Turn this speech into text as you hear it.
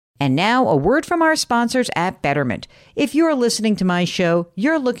And now, a word from our sponsors at Betterment. If you're listening to my show,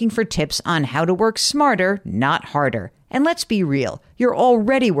 you're looking for tips on how to work smarter, not harder. And let's be real, you're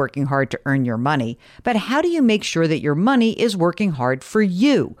already working hard to earn your money, but how do you make sure that your money is working hard for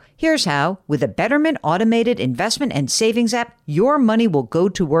you? Here's how. With a Betterment automated investment and savings app, your money will go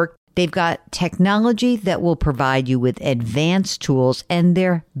to work. They've got technology that will provide you with advanced tools, and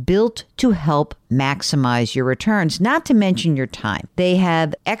they're built to help maximize your returns, not to mention your time. They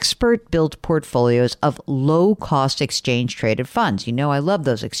have expert-built portfolios of low-cost exchange-traded funds. You know I love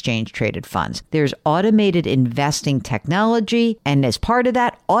those exchange-traded funds. There's automated investing technology, and as part of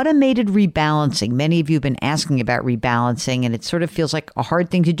that, automated rebalancing. Many of you have been asking about rebalancing, and it sort of feels like a hard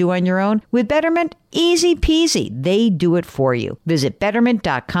thing to do on your own. With Betterment, easy peasy. They do it for you. Visit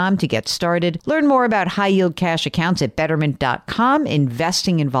Betterment.com to get started. Learn more about high-yield cash accounts at Betterment.com.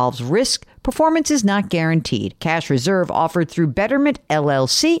 Investing involves risk. Performance is not guaranteed. Cash reserve offered through Betterment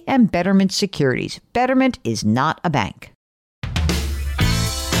LLC and Betterment Securities. Betterment is not a bank.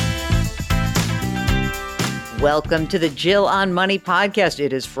 Welcome to the Jill on Money podcast.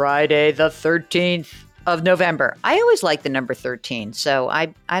 It is Friday, the 13th of November. I always like the number 13, so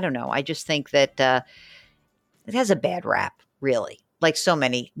I don't know. I just think that it has a bad rap, really. Like so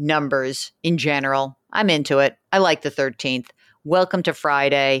many numbers in general. I'm into it. I like the 13th. Welcome to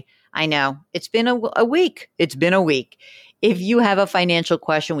Friday. I know it's been a week. It's been a week. If you have a financial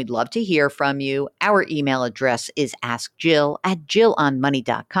question, we'd love to hear from you. Our email address is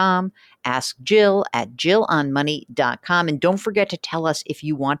askjill@jillonmoney.com. Askjill@jillonmoney.com. And don't forget to tell us if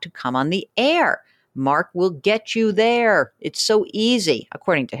you want to come on the air. Mark will get you there. It's so easy,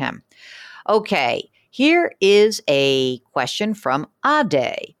 according to him. Okay. Here is a question from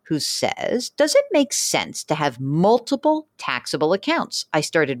Ade, who says, does it make sense to have multiple taxable accounts? I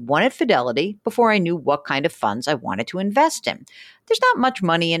started one at Fidelity before I knew what kind of funds I wanted to invest in. There's not much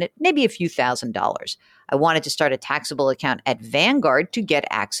money in it, maybe a few $1,000s. I wanted to start a taxable account at Vanguard to get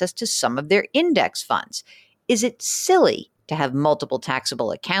access to some of their index funds. Is it silly to have multiple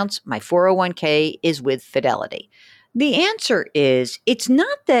taxable accounts? My 401k is with Fidelity. The answer is, it's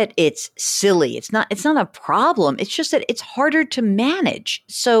not that it's silly. It's not a problem. It's just that it's harder to manage.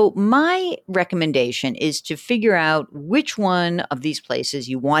 So my recommendation is to figure out which one of these places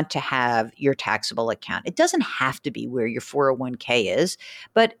you want to have your taxable account. It doesn't have to be where your 401k is,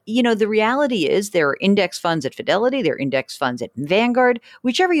 but the reality is there are index funds at Fidelity, there are index funds at Vanguard.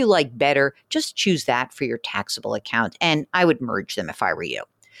 Whichever you like better, just choose that for your taxable account, and I would merge them if I were you.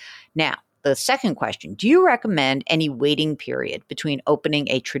 Now, the second question, do you recommend any waiting period between opening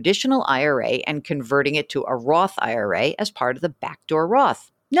a traditional IRA and converting it to a Roth IRA as part of the backdoor Roth?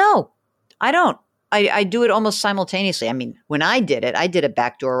 No, I don't. I do it almost simultaneously. I mean, when I did a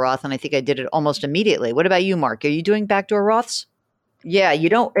backdoor Roth, and I think I did it almost immediately. What about you, Mark? Are you doing backdoor Roths? Yeah, you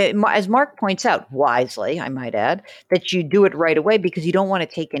don't, as Mark points out wisely, I might add, that you do it right away because you don't want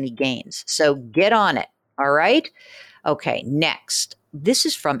to take any gains. So get on it. All right. Okay. Next, this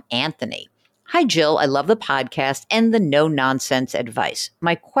is from Anthony. Hi, Jill. I love the podcast and the no-nonsense advice.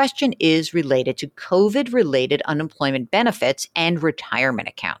 My question is related to COVID-related unemployment benefits and retirement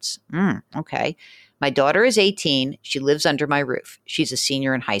accounts. Okay. My daughter is 18. She lives under my roof. She's a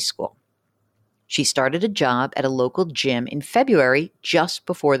senior in high school. She started a job at a local gym in February, just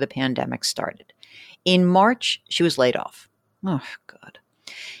before the pandemic started. In March, she was laid off. Oh, God.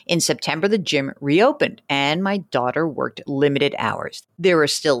 In September, the gym reopened and my daughter worked limited hours. There are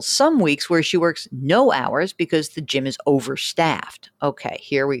still some weeks where she works no hours because the gym is overstaffed. Okay,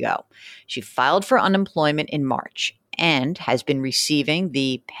 here we go. She filed for unemployment in March and has been receiving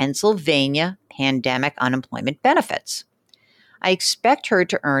the Pennsylvania Pandemic Unemployment Benefits. I expect her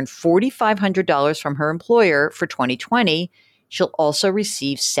to earn $4,500 from her employer for 2020. She'll also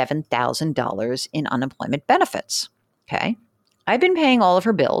receive $7,000 in unemployment benefits. Okay. I've been paying all of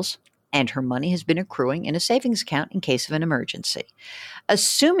her bills, and her money has been accruing in a savings account in case of an emergency.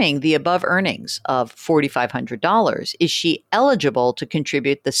 Assuming the above earnings of $4,500, is she eligible to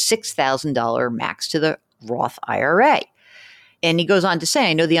contribute the $6,000 max to the Roth IRA? And he goes on to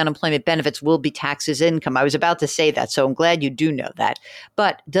say, I know the unemployment benefits will be taxed as income. I was about to say that, so I'm glad you do know that.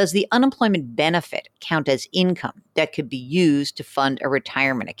 But does the unemployment benefit count as income that could be used to fund a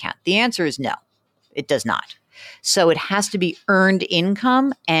retirement account? The answer is no, it does not. So it has to be earned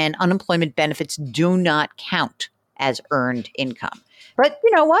income, and unemployment benefits do not count as earned income. But you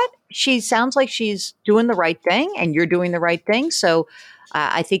know what? She sounds like she's doing the right thing, and you're doing the right thing. So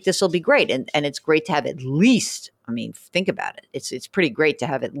I think this will be great. And it's great to have at least, I mean, think about it. It's pretty great to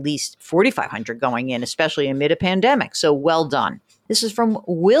have at least $4,500 going in, especially amid a pandemic. So well done. This is from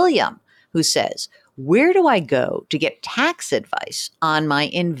William, who says, Where do I go to get tax advice on my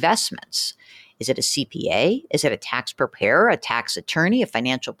investments? Is it a CPA? Is it a tax preparer, a tax attorney, a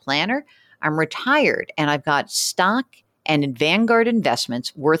financial planner? I'm retired and I've got stock and in Vanguard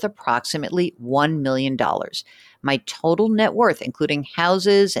investments worth approximately $1 million. My total net worth, including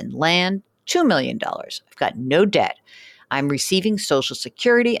houses and land, $2 million. I've got no debt. I'm receiving Social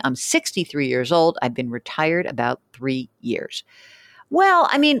Security. I'm 63 years old. I've been retired about 3 years. Well,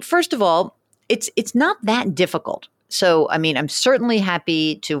 I mean, first of all, it's not that difficult. So, I mean, I'm certainly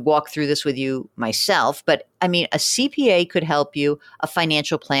happy to walk through this with you myself, but I mean, a CPA could help you, a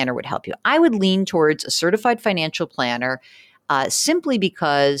financial planner would help you. I would lean towards a certified financial planner simply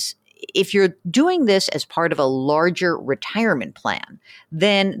because if you're doing this as part of a larger retirement plan,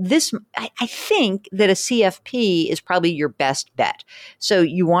 then I think that a CFP is probably your best bet. So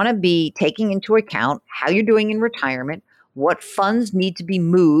you want to be taking into account how you're doing in retirement, what funds need to be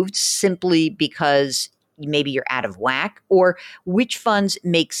moved simply because maybe you're out of whack, or which funds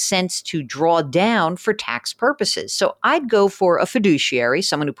make sense to draw down for tax purposes. So I'd go for a fiduciary,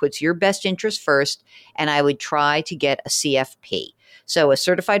 someone who puts your best interest first, and I would try to get a CFP. So a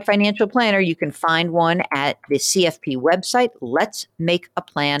certified financial planner, you can find one at the CFP website,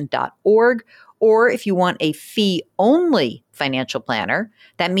 letsmakeaplan.org. Or if you want a fee-only financial planner,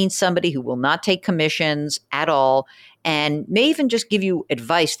 that means somebody who will not take commissions at all and may even just give you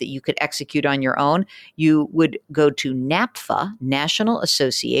advice that you could execute on your own, you would go to NAPFA, National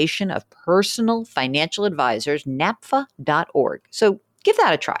Association of Personal Financial Advisors, napfa.org. So give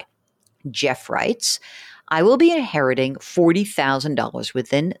that a try. Jeff writes, I will be inheriting $40,000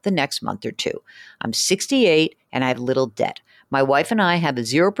 within the next month or two. I'm 68 and I have little debt. My wife and I have a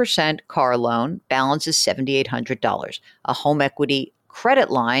 0% car loan, balance is $7,800. A home equity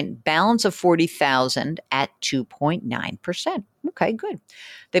credit line, balance of $40,000 at 2.9%. Okay, good.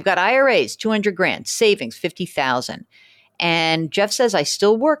 They've got IRAs, 200 grand, savings, 50,000. And Jeff says, I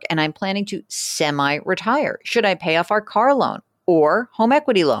still work and I'm planning to semi-retire. Should I pay off our car loan or home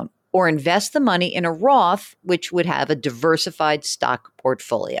equity loan or invest the money in a Roth, which would have a diversified stock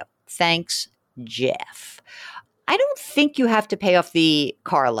portfolio? Thanks, Jeff. I don't think you have to pay off the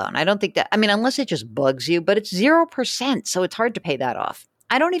car loan. I don't think that, I mean, unless it just bugs you, but it's 0%. So it's hard to pay that off.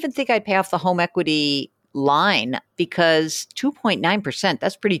 I don't even think I'd pay off the home equity line because 2.9%,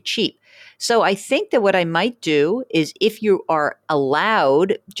 that's pretty cheap. So I think that what I might do is if you are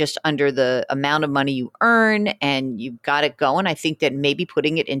allowed just under the amount of money you earn and you've got it going, I think that maybe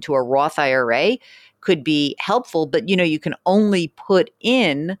putting it into a Roth IRA could be helpful. But, you know, you can only put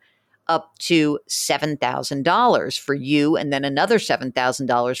in up to $7,000 for you and then another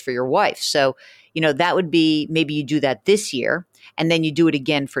 $7,000 for your wife. So, you know, that would be maybe you do that this year and then you do it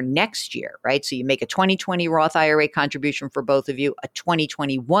again for next year, right? So you make a 2020 Roth IRA contribution for both of you, a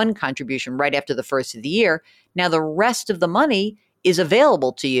 2021 contribution right after the first of the year. Now the rest of the money is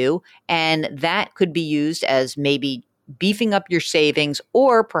available to you and that could be used as maybe beefing up your savings,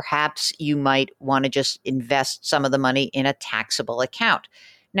 or perhaps you might want to just invest some of the money in a taxable account.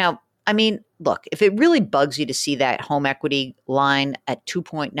 Now, I mean, look, if it really bugs you to see that home equity line at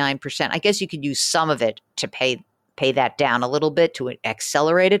 2.9%, I guess you could use some of it to pay that down a little bit to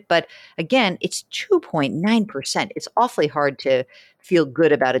accelerate it. But again, it's 2.9%. It's awfully hard to feel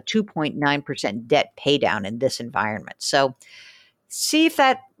good about a 2.9% debt pay down in this environment. So see if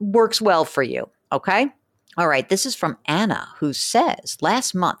that works well for you. Okay. All right, this is from Anna, who says,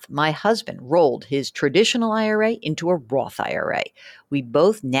 last month, my husband rolled his traditional IRA into a Roth IRA. We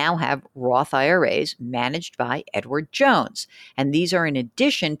both now have Roth IRAs managed by Edward Jones, and these are in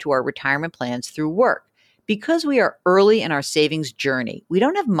addition to our retirement plans through work. Because we are early in our savings journey, we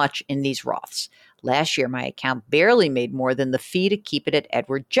don't have much in these Roths. Last year, my account barely made more than the fee to keep it at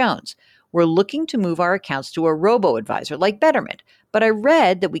Edward Jones. We're looking to move our accounts to a robo-advisor like Betterment, but I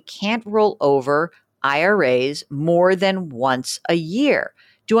read that we can't roll over IRAs more than once a year.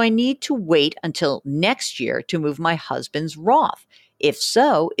 Do I need to wait until next year to move my husband's Roth? If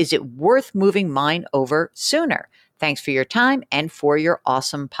so, is it worth moving mine over sooner? Thanks for your time and for your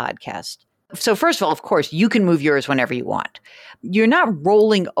awesome podcast. So first of all, of course, you can move yours whenever you want. You're not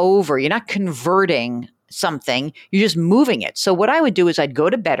rolling over. You're not converting something. You're just moving it. So what I would do is I'd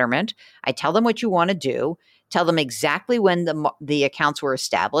go to Betterment. I tell them what you want to do. Tell them exactly when the accounts were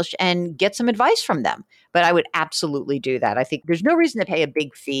established and get some advice from them. But I would absolutely do that. I think there's no reason to pay a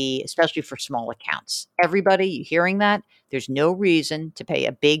big fee, especially for small accounts. Everybody, you hearing that? There's no reason to pay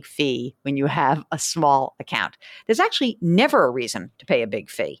a big fee when you have a small account. There's actually never a reason to pay a big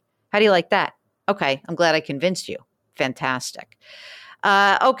fee. How do you like that? Okay, I'm glad I convinced you. Fantastic.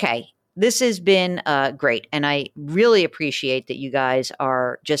 Okay. this has been great. And I really appreciate that you guys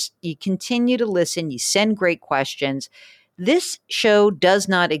you continue to listen. You send great questions. This show does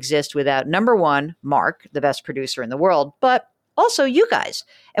not exist without, number one, Mark, the best producer in the world, but also you guys.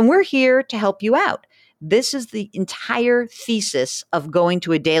 And we're here to help you out. This is the entire thesis of going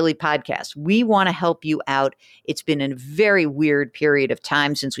to a daily podcast. We want to help you out. It's been a very weird period of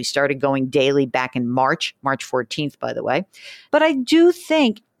time since we started going daily back in March 14th, by the way. But I do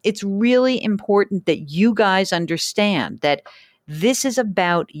think it's really important that you guys understand that this is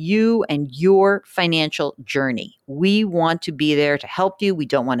about you and your financial journey. We want to be there to help you. We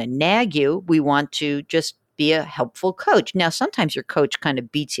don't want to nag you. We want to just be a helpful coach. Now, sometimes your coach kind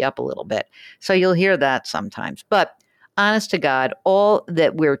of beats you up a little bit, so you'll hear that sometimes. But honest to God, all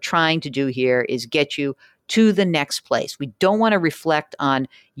that we're trying to do here is get you to the next place. We don't want to reflect on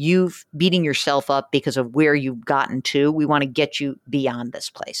you beating yourself up because of where you've gotten to. We want to get you beyond this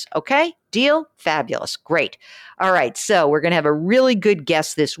place. Okay? Deal? Fabulous. Great. All right. So we're going to have a really good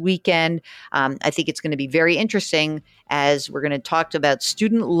guest this weekend. I think it's going to be very interesting as we're going to talk about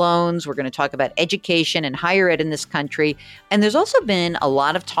student loans. We're going to talk about education and higher ed in this country. And there's also been a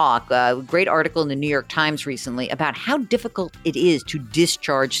lot of talk, a great article in the New York Times recently about how difficult it is to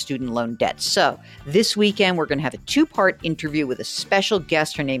discharge student loan debt. So this weekend, we're going to have a 2-part interview with a special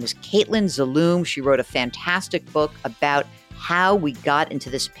guest. Her name is Caitlin Zaloom. She wrote a fantastic book about how we got into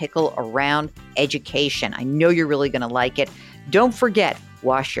this pickle around education. I know you're really going to like it. Don't forget,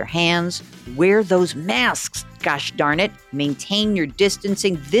 wash your hands, wear those masks, gosh darn it, maintain your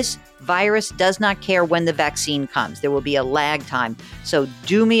distancing. This virus does not care when the vaccine comes. There will be a lag time. So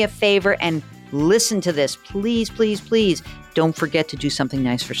do me a favor and listen to this. Please, please, please. Don't forget to do something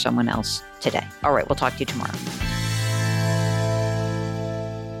nice for someone else today. All right, we'll talk to you tomorrow.